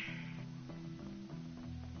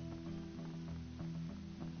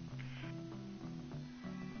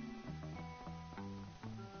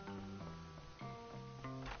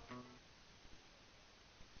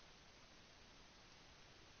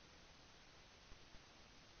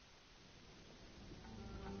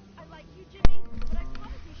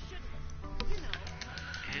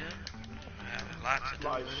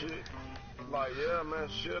 Like shit. Like, yeah, man,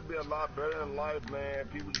 should be a lot better in life, man.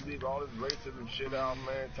 People just leave all this racism shit out,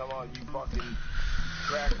 man. Talking about you fucking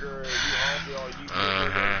cracker, you hungry, or you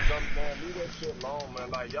something, man. Leave that shit alone, man.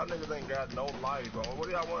 Like, y'all niggas ain't got no life, bro. What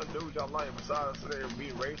do y'all want to do with y'all life besides sit there and be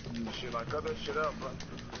racist and shit? Like, cut that shit up, bro.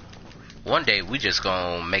 One day we just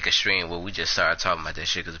gonna make a stream where we just start talking about that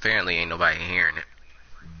shit, because apparently ain't nobody hearing it.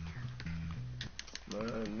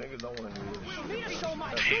 Man, niggas don't want to hear this shit, man.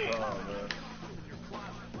 That's the problem, man.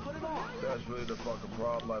 That's really the fucking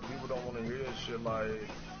problem. Like, people don't want to hear this shit. Like,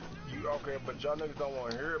 you okay, but y'all niggas don't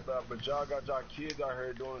want to hear about it. But y'all got y'all kids out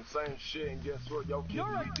here doing the same shit, and guess what? Your kids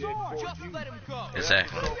will be dead before you. Let him go.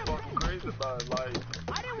 Exactly. That's so fucking crazy about it. Like,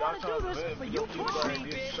 y'all trying to live, your kids out here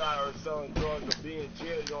getting shot or selling drugs or being in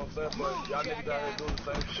jail, you know what I'm saying? But y'all niggas out here doing the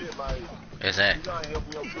same shit. Like, Exactly. you're not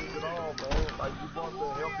helping your kids at all, man. Like, you supposed to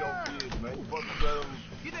help your kids, man. You supposed to tell them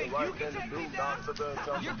the right thing to do, not sit there and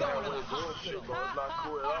tell them the bad way of doing shit, bro. It's not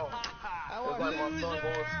cool at all. It's like my son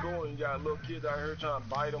going to school and you got little kids out here trying to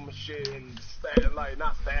bite him and shit and stab, like,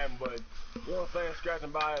 not stab him, but, you know what I'm saying,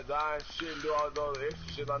 scratching by his eye and shit and do all this other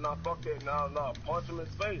extra shit. Like, nah, fuck that, nah, punch him in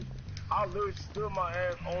his face. I literally stood my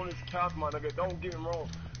ass on his couch, my nigga. Don't get me wrong.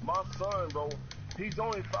 My son, bro, he's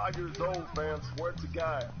only 5 years old, fam, swear to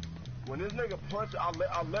God. When this nigga punch, I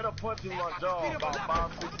let him punch him in my jaw about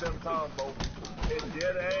 5, 6, 7 times, bro. And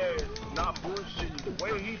dead ass, not bullshit. The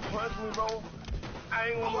way he punched me, bro, I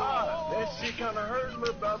ain't gonna lie. That shit kinda hurt a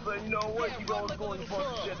little bit. I said, you know what? You go to school and you punch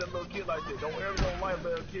the shit that little kid like that. Don't ever like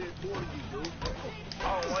little kids bullying you, dude.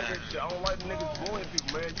 I don't like that shit. I don't like niggas bullying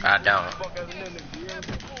people, man. You I don't. fuck as a nigga, you hear me?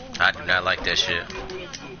 I do not like that shit. Oh,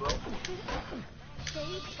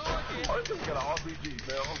 this nigga got an RPG,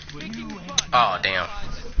 man. I'm sleeping. Oh, damn.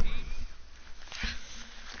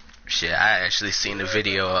 Shit, I actually seen the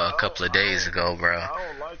video a couple of days ago, bro. I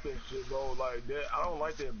don't like that shit, bro. Like that, I don't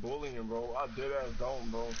like that bullying, bro. I dead ass don't,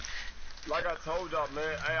 bro. Like I told y'all,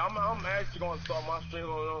 man. Hey, I'm actually gonna start my stream, you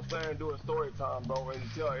know what I'm saying? Do a story time, bro, and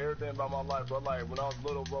tell everything about my life, bro. Like when I was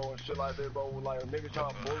little, bro, and shit like that, bro. Like a nigga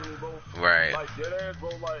trying to bully me, bro. Right. Like dead ass, bro.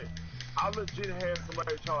 Like I legit had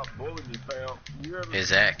somebody trying to bully me, fam. You hear me?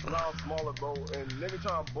 Exactly. When I was smaller, bro, and nigga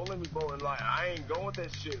trying to bully me, bro, and like I ain't going with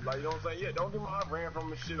that shit. Like you know what I'm saying? Yeah, don't get me wrong, I ran from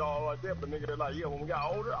the shit all like that, but nigga, like yeah, when we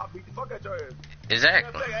got older, I beat the fuck out your ass.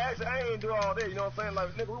 Exactly. Actually, I ain't do all that. You know what I'm saying?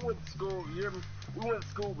 Like nigga, we went to school. You hear me? We went to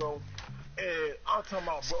school, bro. And I'm talking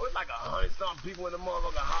about, bro, it's like 100-something people in the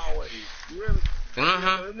motherfucking hallway. You hear me?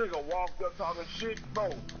 This nigga walked up talking shit, bro.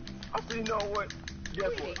 I said, you know what?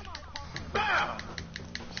 Guess what? Bow!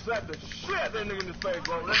 Slapped the shit out that nigga in his face,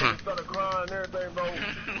 bro. That nigga started crying and everything, bro.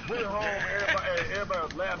 Went home, everybody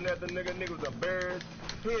was laughing at the nigga. Nigga was embarrassed.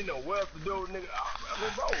 He didn't know what else to do, nigga. I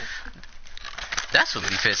mean, bro. That's what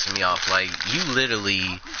be pissing me off. Like, you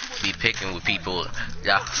literally be picking with people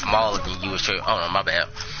that smaller than you. Oh, no, my bad.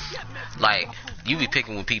 Like, you be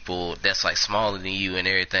picking with people that's, like, smaller than you and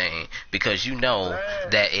everything. Because you know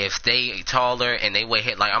that if they taller and they weigh,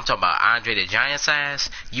 like, I'm talking about Andre the Giant size,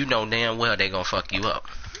 you know damn well they gonna fuck you up.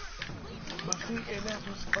 But see, and that's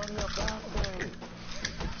what's funny about that.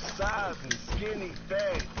 Size and skinny,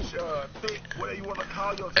 fat, thick, whatever you want to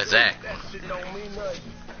call yourself. Exactly. That shit don't mean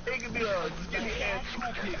nothing. It could be a skinny ass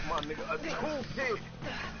cool pig, my nigga. A cool pig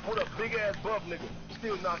with a big ass buff, nigga.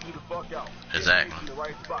 Still knock you the fuck out. Exactly. In the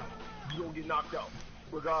right spot, you gonna get knocked out.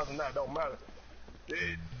 Regardless of that, don't matter.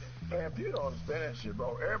 Man, people don't understand that shit,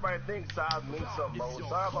 bro. Everybody thinks size means something, bro.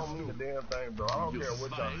 Size don't mean the damn thing, bro. I don't care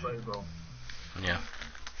what y'all say, bro. Yeah.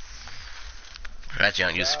 That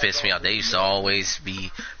young used to piss me off. They used to always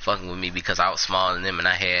be fucking with me because I was smaller than them and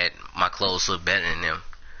I had my clothes look better than them.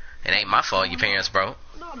 It ain't my fault your parents broke.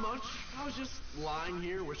 Not much. I was just lying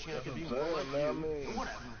here wishing I could be more like man, you. I mean,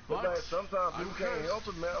 Whatever. But like, sometimes people can't help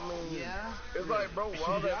it, man. I mean, it's like, bro, while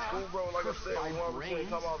I was at school, bro, like I said, when I was talking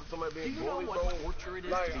about somebody being bullied,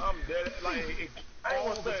 bro, like, I'm dead, like, I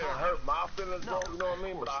ain't gonna say it hurt my feelings, bro, you know what I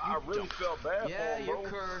mean? But I really felt bad for him,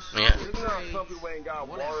 bro. Yeah. You know how some people ain't got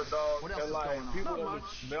water, dog, and like, people don't be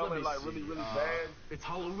smelling like really, really bad. It's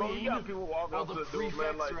Bro, you Halloween. got people walking up to the dude,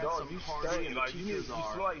 man, like, dog, you stink, like, you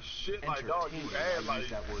smell like shit, like, dog, you ass,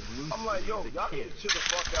 like, I'm like, yo, y'all need to chill the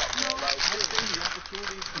fuck out, man, like,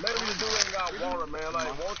 maybe the dude ain't got water, man, like,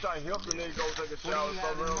 won't y'all help the nigga go take a shower or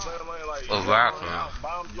something, you know what I'm saying, like, Exactly.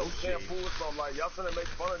 buy him some shampoo or something, like, y'all finna make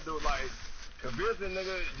fun of the dude, like, if this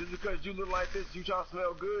nigga, just because you look like this, you try to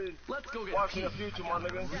smell good, watch in the future, my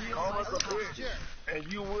nigga, call us a bitch,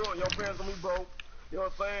 and you will, your parents gonna be broke, you know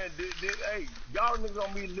what I'm saying, hey, y'all niggas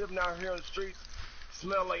gonna be living out here in the streets,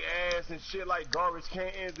 smell like ass and shit like garbage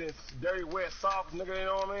cans and dirty wet socks, nigga, you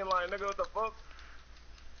know what I mean, like, nigga, what the fuck?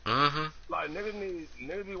 Like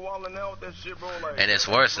niggas be walling out with that shit, bro. Like, and it's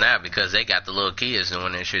worse now because they got the little kids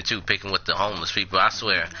doing that shit too, picking with the homeless people. I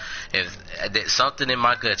swear, if something in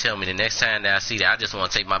my gut tell me the next time that I see that, I just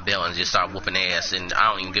want to take my belt and just start whooping their ass, and I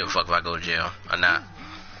don't even give a fuck if I go to jail or not.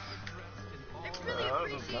 I'm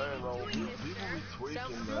just saying, bro. People be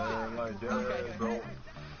tweaking, man. Like that, bro.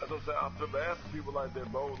 That's what I'm saying. I feel bad for people like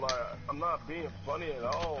that, bro. Like, I'm not being funny at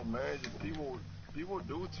all, man. Just people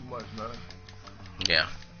do too much, man. Yeah.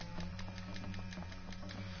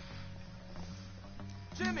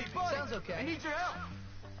 Jimmy, buddy. Sounds okay. I need your help.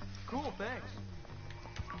 Cool, thanks.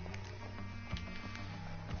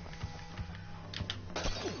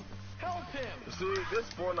 Help him! See, this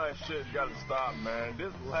Fortnite shit gotta stop, man.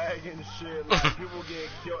 This lagging shit, like people getting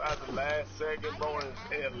killed at the last second, bro, and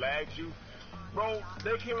it lags you. Bro,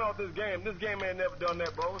 they came out with this game. This game ain't never done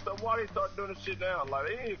that, bro. So why they start doing this shit now? Like,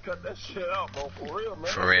 they need to cut that shit out, bro. For real,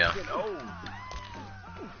 man. For real. It's getting old.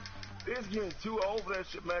 It's getting too old for that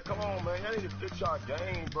shit, man. Come on, man. Y'all need to fix y'all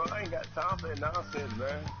game, bro. I ain't got time for that nonsense,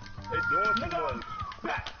 man. They doing too much.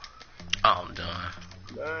 Oh, I'm done.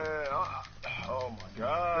 Man, oh my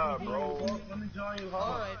God, bro. Let me join you.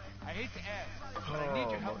 Alright, I hate to ask, but I need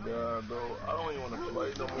your help. Oh my God, bro. I don't even want to play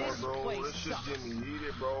no more, bro. This shit's getting me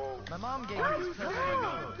heated, bro. My mom gave me this present.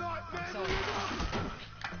 I'm sorry.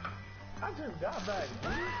 I just got back,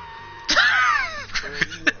 dude.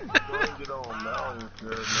 Don't get on mountains,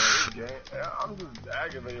 man. This game, I'm just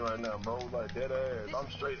aggravated right now, bro. Like dead ass.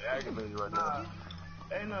 I'm straight aggravated right now.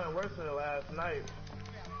 Ain't nothing worse than last night.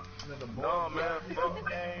 Nigga, No, man, fuck.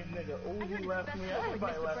 Game, nigga, Uzi left me.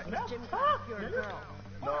 Everybody left me. That's tough, you're a girl.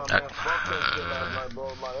 No, man, fuck that shit last night, bro.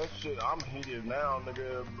 Like, that shit, I'm heated now,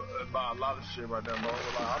 nigga, about a lot of shit right now, bro.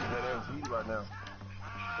 Like, I'm dead ass heated right now.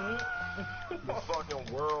 The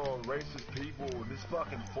fucking world, racist people, this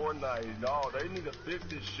fucking Fortnite, dog, they need to fix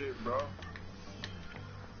this shit, bro.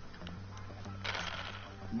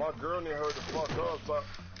 My girl need her to fuck up, so I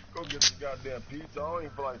go get this goddamn pizza. I don't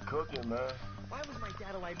even feel like cooking, man. Why was my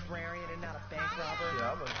dad a librarian and not a bank robber? Yeah,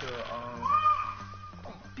 I went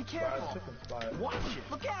to, Be careful. chicken spot. Watch it.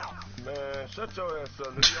 Look out. Man, shut your ass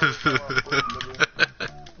up, nigga. You always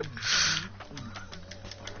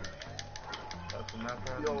talking about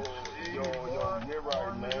food, nigga. Yo, get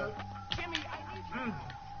right, man. Jimmy, I need you.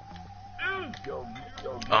 Yo,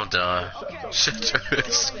 I'm done. Shut your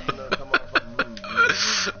ass.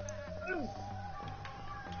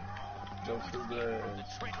 Yo, stupid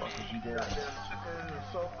ass. Fuck is you doing?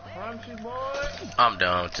 So crunchy, boy. I'm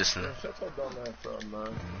done with this. Shut your dumb ass up,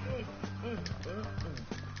 man.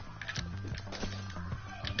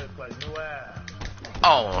 It's like new ass.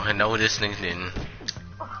 Oh, I know this nigga didn't.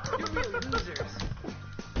 You're really losers.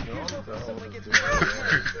 Yo, I'm done with gets this.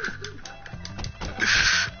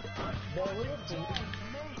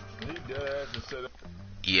 He dead ass just said it.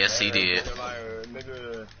 Yes, he did. Like,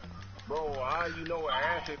 nigga, bro, how you know what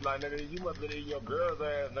ass is like, nigga? You must have eaten your girl's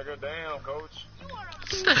ass, nigga. Damn, coach.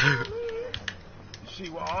 She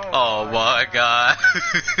was on. Oh my God.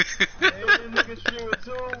 Nigga streaming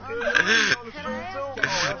too. On the stream too. Oh,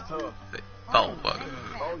 that's tough. Oh my God.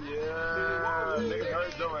 Oh yeah. Niggas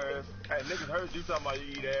heard your ass. Hey, niggas heard you talking about you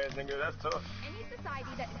eat ass, nigga. That's tough. Any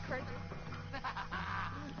society that encourages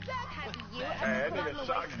that has you Hey, that nigga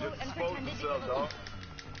shocked you just exposed himself, dog.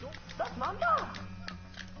 That's my mom.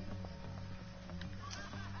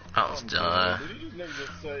 I was done. Did these niggas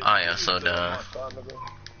just say? I am so done.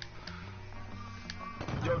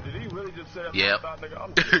 Yo, did he really just say that? Yep. Nigga?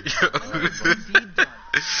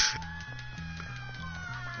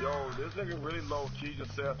 Yo, this nigga really low key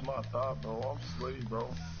just said that's my thought, bro. I'm sleep,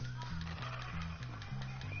 bro.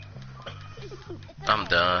 I'm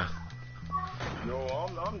done. Yo,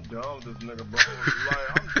 I'm done with this nigga, bro. Like,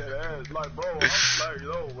 I'm dead ass. Like, bro, I'm like,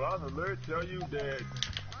 yo, when I literally tell you that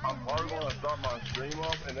I'm probably gonna start my stream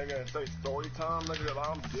up and they're gonna say story time, nigga, like,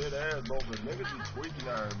 I'm dead ass, bro. But niggas be tweaking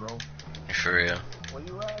out here, bro. For real. Where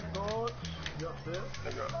you at, dog? You upstairs?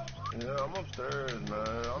 Nigga, yeah, I'm upstairs,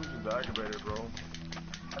 man. I'm just aggravated, bro.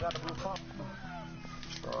 I got the blue pump.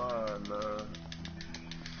 Alright, man.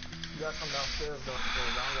 You gotta come downstairs though,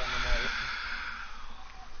 because I don't got no more.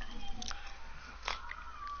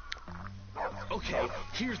 Okay,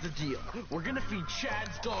 here's the deal. We're gonna feed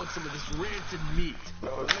Chad's dog some of this rancid meat.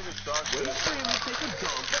 Yo, this nigga starts Wait for him to take a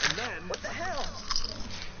dump, and then... What the hell?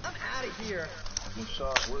 I'm out of here. I'm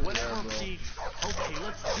shocked. Where's Whatever, that, bro? Pete. Okay,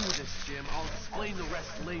 let's do this, Jim. I'll explain the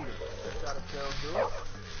rest later. Gotta tell dude.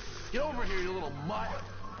 Get over here, you little mutt.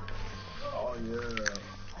 Oh, yeah.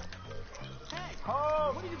 Hey,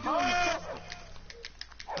 what are you doing?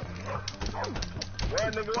 Yeah,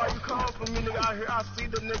 nigga, why you calling for me, nigga? Out here, I see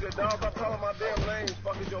the nigga, dog. I call him my damn name.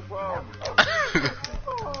 Fuck is your problem?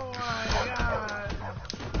 Oh my god.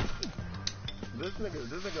 This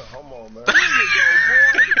nigga homo, man. Here you go,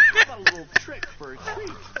 boy. How about a little trick for a treat?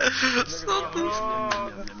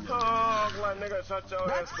 Like nigga, shut your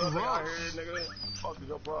That's ass up. I gross. hear it, nigga. Fuck is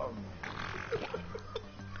your problem?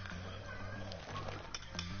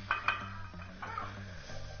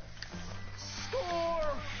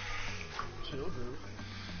 Score! Chill, dude.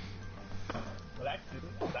 Relax,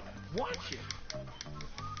 dude. Watch it.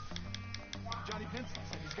 Johnny Vincent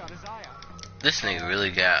said he's got his eye out. This nigga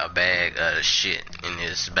really got a bag of shit in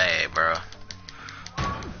his bag, bro.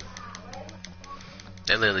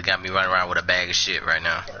 They literally got me running around with a bag of shit right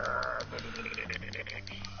now.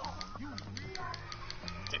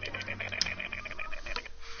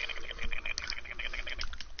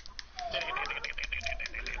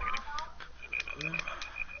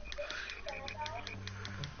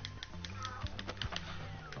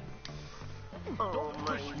 Oh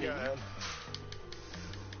my god.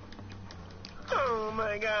 Oh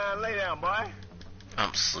my god, lay down, boy.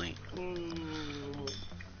 I'm asleep.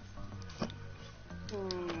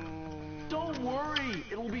 Don't worry,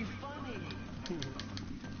 it'll be funny.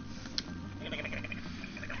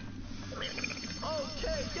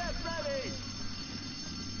 Okay, get ready.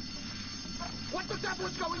 What the devil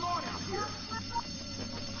is going on out here?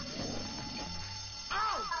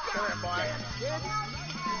 Oh, Come here, boy.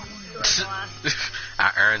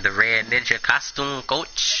 I earned the red ninja costume,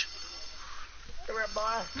 coach. Come here, boy.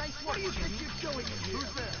 nice work. What do you think you're doing in here?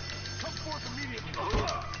 Who's there? Come forth immediately.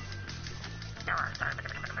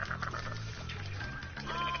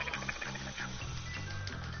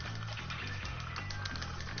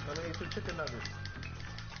 Let me eat some chicken nuggets.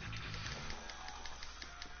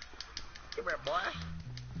 Come here, boy.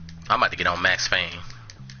 I'm about to get on Max Payne.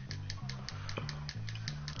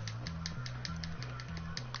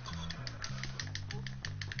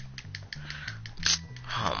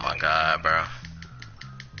 Oh my god, bro.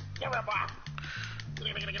 Come here, boy.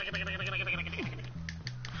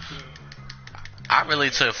 I really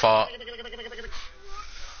took fault.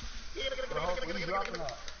 What you dropping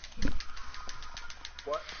off?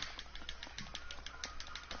 What?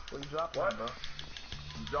 What you dropping on, bro?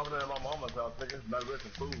 You dropping it at my mama's house, nigga. It's not rich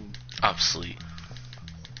food. I'm asleep.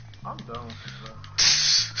 I'm done with you,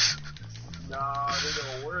 bro. Nah,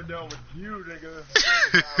 nigga, we're done with you, nigga.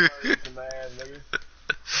 Some ass, nigga.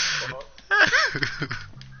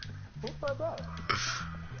 Who's my dad?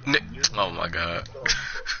 Oh my god.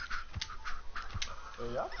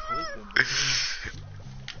 Hey, y'all sleeping,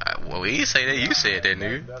 Well, he say that. You said that,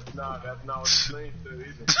 nigga. That's not what the thing said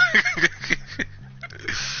either.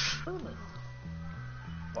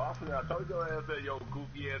 Well, I told your ass that, yo,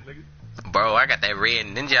 goofy ass nigga. Bro, I got that red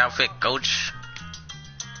ninja outfit, coach.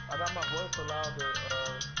 I got my voice allowed to,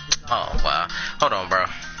 Oh, wow. Hold on, bro.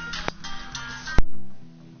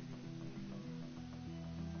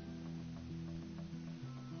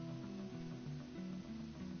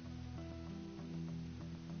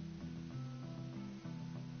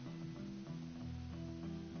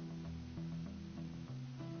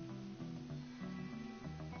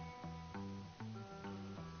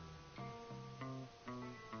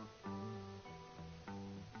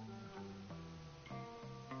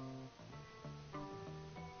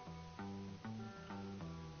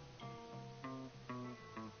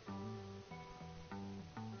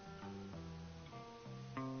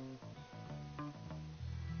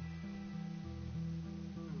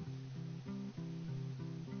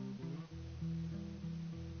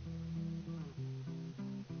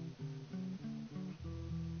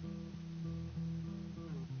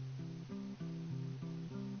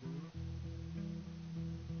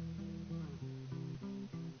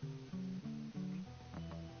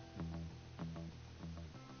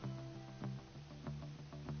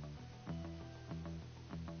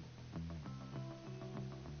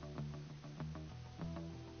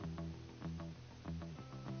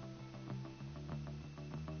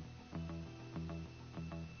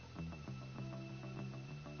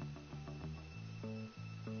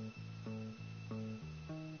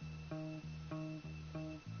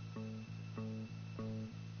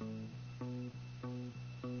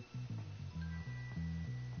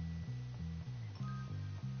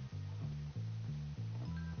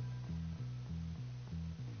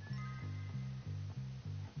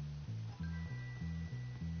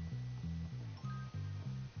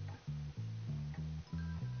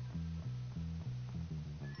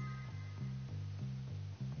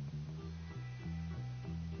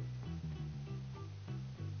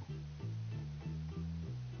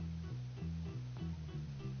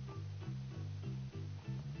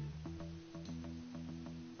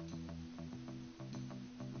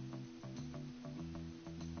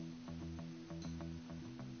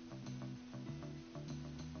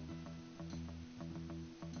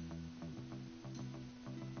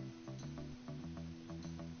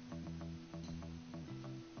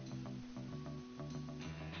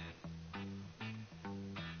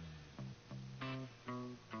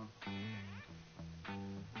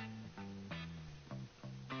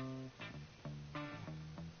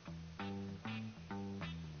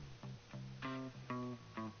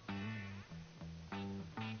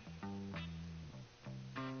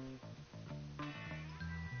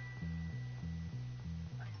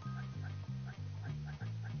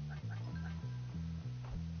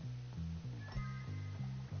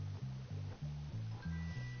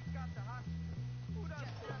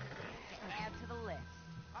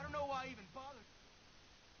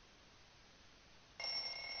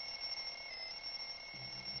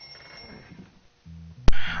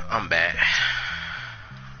 I'm back.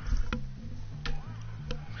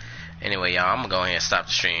 Anyway, y'all, I'm gonna go ahead and stop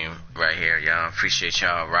the stream right here, y'all. Appreciate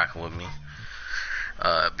y'all rocking with me.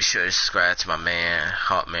 Be sure to subscribe to my man,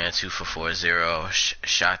 Hawkman2440,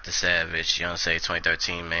 Shock the Savage, Young Say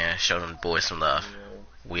 2013, man. Show them boys some love.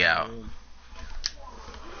 We out.